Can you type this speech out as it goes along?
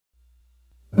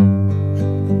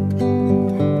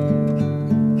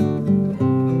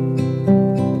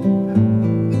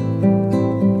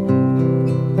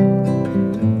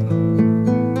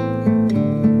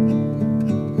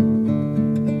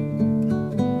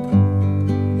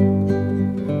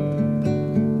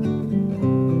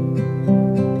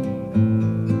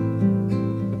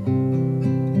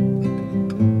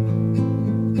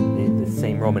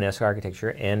Romanesque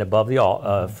architecture, and above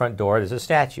the front door there's a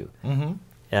statue.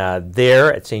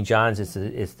 There at St. John's,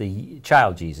 it's the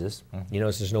child Jesus. You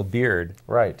notice there's no beard.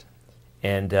 Right.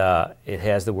 And it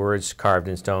has the words carved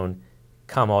in stone,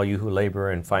 "Come all you who labor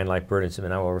and find life burdensome,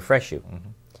 and I will refresh you."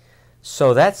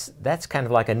 So that's kind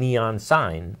of like a neon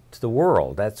sign to the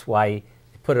world. That's why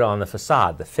they put it on the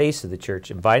facade, the face of the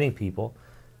church, inviting people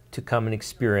to come and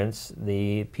experience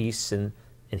the peace and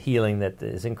healing that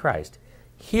is in Christ.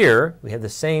 Here we have the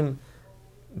same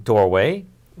doorway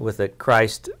with a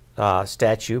Christ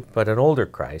statue, but an older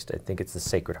Christ. I think it's the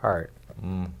Sacred Heart.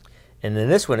 And in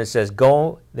this one it says,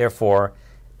 "Go, therefore,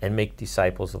 and make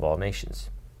disciples of all nations."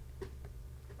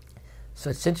 So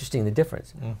it's interesting, the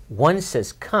difference. One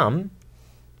says, "Come,"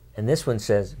 and this one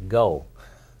says, "Go."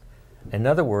 In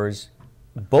other words,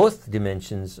 both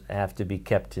dimensions have to be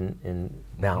kept in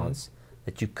balance.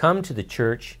 That you come to the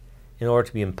church in order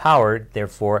to be empowered,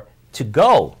 therefore, to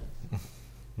go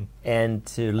and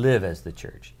to live as the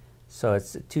church. So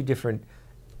it's two different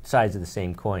sides of the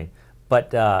same coin.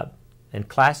 But in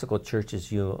classical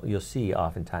churches, you'll see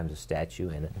oftentimes a statue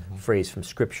and a phrase from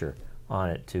Scripture on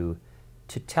it to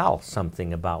tell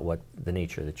something about what the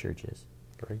nature of the church is.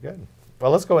 Very good.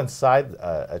 Well, let's go inside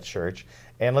a church,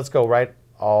 and let's go right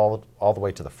all the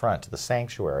way to the front, to the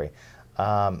sanctuary.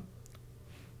 What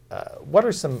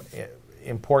are some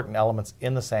important elements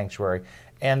in the sanctuary?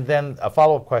 And then a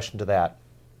follow-up question to that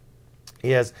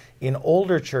is, in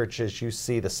older churches, you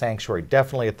see the sanctuary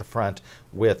definitely at the front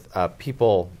with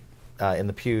people in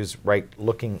the pews right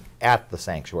looking at the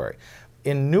sanctuary.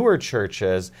 In newer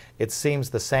churches, it seems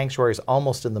the sanctuary is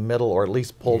almost in the middle, or at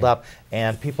least pulled up,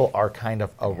 and people are kind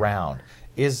of around.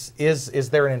 Is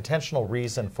there an intentional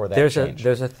reason for that change?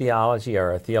 There's a theology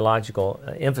or a theological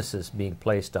emphasis being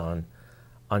placed on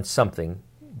something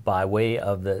by way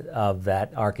of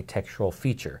that architectural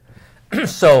feature.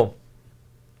 So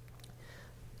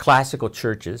classical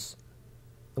churches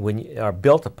are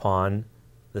built upon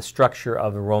the structure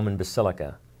of the Roman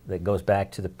basilica that goes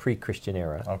back to the pre-Christian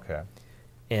era. Okay.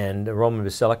 And the Roman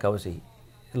basilica it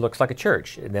looks like a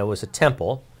church. And there was a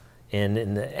temple, and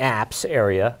in the apse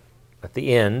area at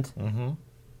the end,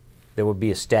 there would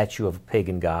be a statue of a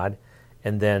pagan god,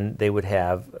 and then they would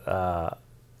have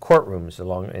courtrooms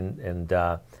along and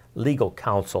legal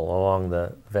counsel along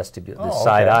the vestibule, the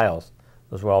side aisles.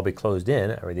 Those would all be closed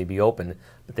in, or they'd be open,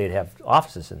 but they'd have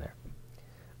offices in there.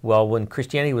 Well, when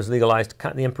Christianity was legalized,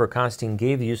 the Emperor Constantine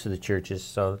gave the use of the churches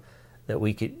so that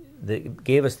that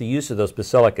gave us the use of those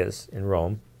basilicas in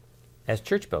Rome as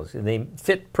church buildings, and they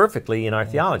fit perfectly in our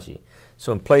theology.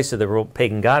 So in place of the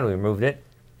pagan god, we removed it,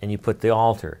 and you put the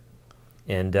altar.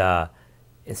 And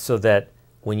so that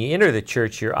when you enter the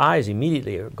church, your eyes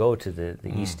immediately go to the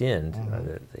east end,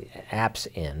 the apse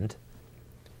end,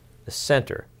 the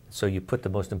center. So you put the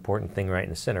most important thing right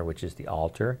in the center, which is the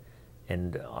altar,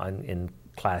 and in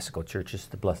classical churches,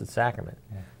 the Blessed Sacrament.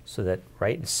 So that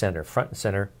right in the center, front and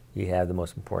center, you have the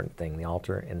most important thing, the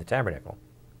altar and the tabernacle.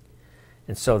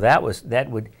 And so that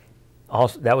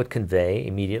would convey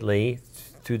immediately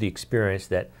through the experience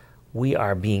that we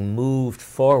are being moved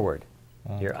forward.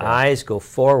 Your eyes go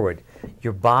forward.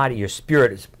 Your body, your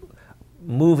spirit is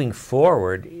moving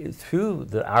forward through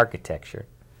the architecture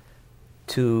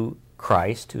to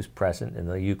Christ, who's present in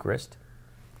the Eucharist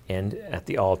and at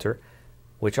the altar,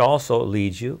 which also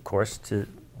leads you, of course, to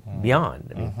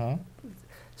beyond. I mean,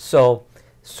 so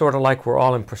sort of like we're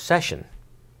all in procession.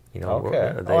 You know,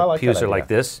 the pews are like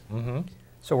this.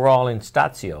 So we're all in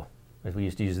statio, as we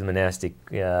used to use the monastic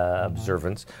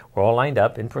observance. We're all lined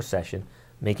up in procession,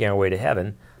 making our way to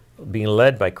heaven, being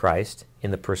led by Christ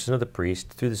in the person of the priest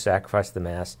through the sacrifice of the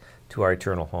Mass to our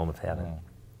eternal home of heaven.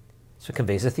 So it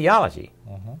conveys a theology.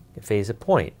 It conveys a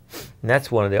point. And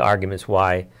that's one of the arguments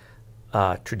why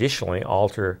traditionally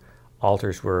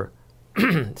altars were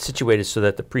situated so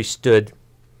that the priest stood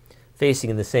facing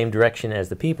in the same direction as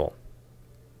the people.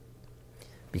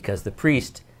 Because the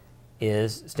priest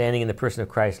is standing in the person of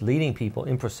Christ, leading people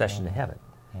in procession to heaven.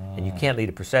 And you can't lead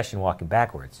a procession walking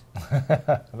backwards.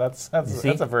 That's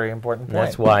a very important point.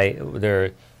 That's why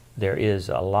there is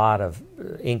a lot of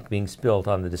ink being spilled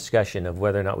on the discussion of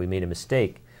whether or not we made a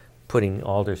mistake putting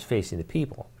altars facing the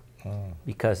people.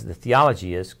 Because the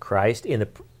theology is Christ in the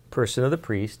person of the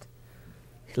priest,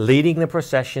 leading the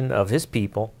procession of his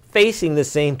people, facing the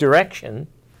same direction,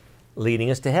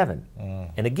 leading us to heaven.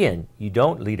 And again, you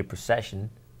don't lead a procession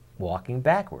walking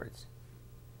backwards.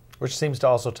 Which seems to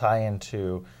also tie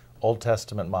into Old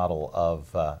Testament model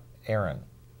of Aaron.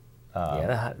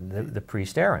 The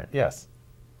priest Aaron. Yes.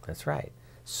 That's right.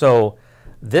 So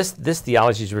this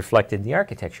theology is reflected in the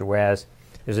architecture, whereas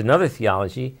there's another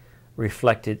theology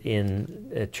reflected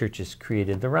in churches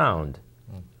created in the round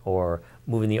or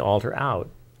moving the altar out.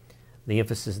 The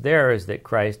emphasis there is that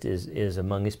Christ is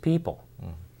among his people,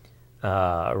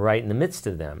 right in the midst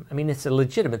of them. I mean, it's a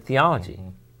legitimate theology.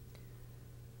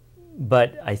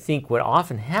 But I think what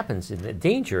often happens, in the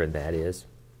danger in that is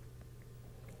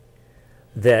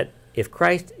that if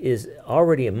Christ is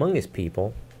already among his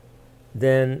people,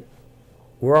 then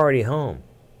we're already home.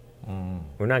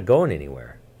 We're not going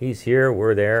anywhere. He's here,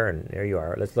 we're there, and there you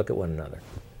are. Let's look at one another.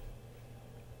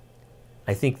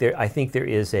 I think there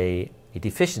is a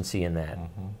deficiency in that.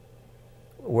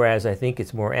 Whereas I think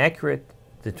it's more accurate,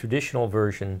 the traditional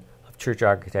version of church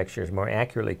architecture is more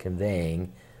accurately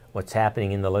conveying what's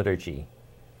happening in the liturgy.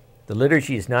 The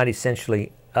liturgy is not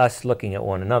essentially us looking at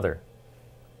one another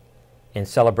and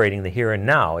celebrating the here and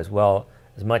now as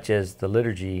much as the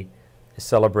liturgy is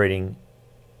celebrating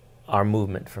our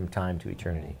movement from time to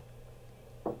eternity.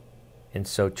 And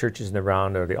so churches in the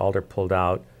round or the altar pulled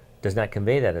out does not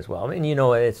convey that as well. I mean,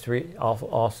 it's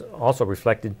also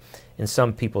reflected in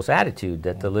some people's attitude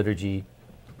that the liturgy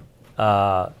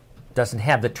doesn't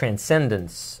have the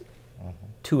transcendence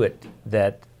to it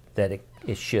that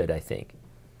it should, I think.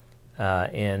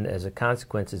 And as a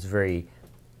consequence, it's very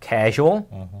casual,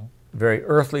 very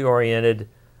earthly oriented,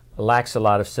 lacks a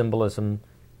lot of symbolism,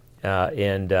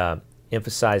 and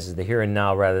emphasizes the here and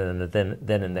now rather than the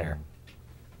then and there.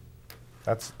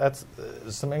 That's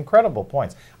some incredible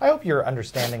points. I hope you're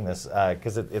understanding this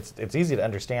because it's easy to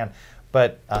understand.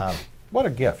 But what a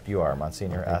gift you are,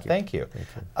 Monsignor. Thank you.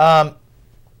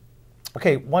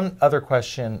 Okay, one other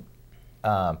question,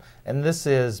 and this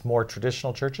is more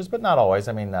traditional churches, but not always.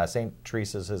 I mean, St.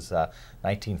 Teresa's is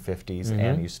 1950s,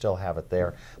 and you still have it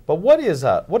there. But what is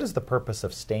the purpose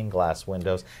of stained glass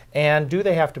windows, and do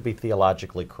they have to be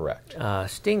theologically correct?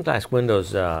 Stained glass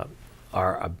windows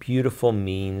are a beautiful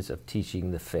means of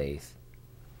teaching the faith.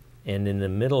 And in the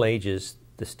Middle Ages,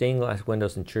 the stained glass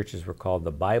windows in churches were called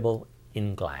the Bible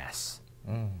in glass.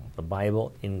 The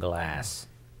Bible in glass,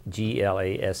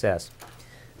 G-L-A-S-S.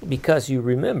 Because you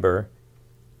remember,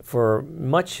 for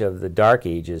much of the Dark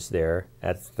Ages there,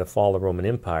 at the fall of the Roman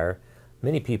Empire,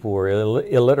 many people were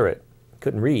illiterate,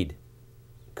 couldn't read,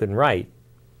 couldn't write,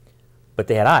 but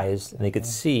they had eyes and they could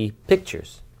see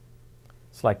pictures.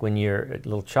 It's like when you're a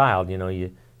little child,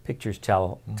 pictures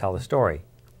tell the story.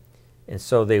 And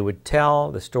so they would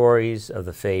tell the stories of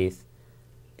the faith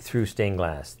through stained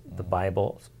glass, the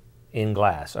Bible in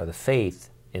glass, or the faith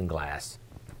in glass.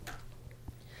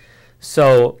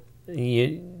 So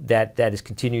that has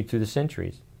continued through the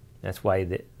centuries. That's why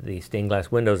the stained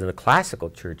glass windows in the classical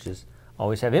churches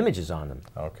always have images on them.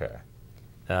 Okay.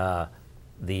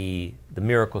 The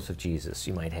miracles of Jesus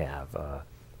you might have,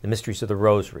 the mysteries of the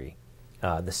Rosary,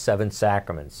 the seven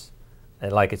sacraments,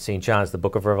 and like at St. John's, the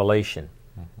Book of Revelation.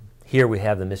 Here we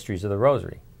have the mysteries of the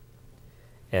Rosary,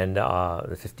 and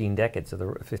the 15 decades of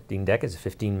the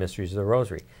 15 mysteries of the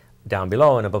Rosary. Down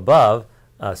below and up above,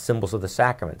 symbols of the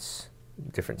sacraments,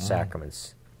 different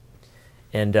sacraments.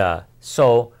 And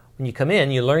so when you come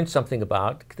in, you learn something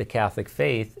about the Catholic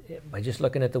faith by just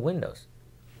looking at the windows.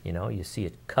 You see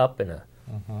a cup and a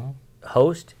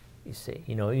host. You say,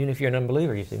 even if you're an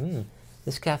unbeliever, you say,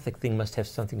 this Catholic thing must have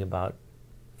something about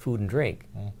food and drink.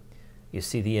 You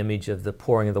see the image of the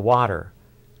pouring of the water.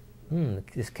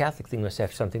 This Catholic thing must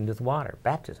have something to do with water,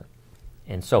 baptism,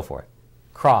 and so forth.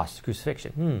 Cross,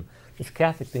 crucifixion. This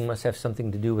Catholic thing must have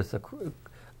something to do with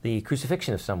the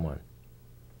crucifixion of someone.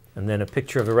 And then a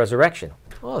picture of the resurrection.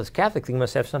 Oh, this Catholic thing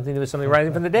must have something to do with somebody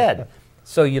rising from the dead.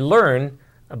 So you learn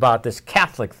about this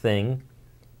Catholic thing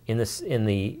in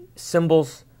the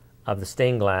symbols of the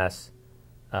stained glass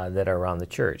that are around the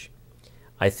church.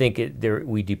 I think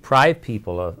we deprive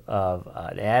people of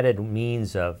an added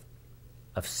means of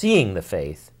seeing the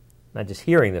faith, not just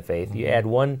hearing the faith. You add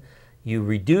one, you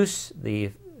reduce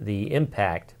the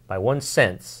impact by one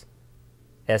sense,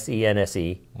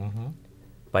 S-E-N-S-E,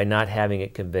 by not having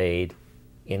it conveyed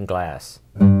in glass.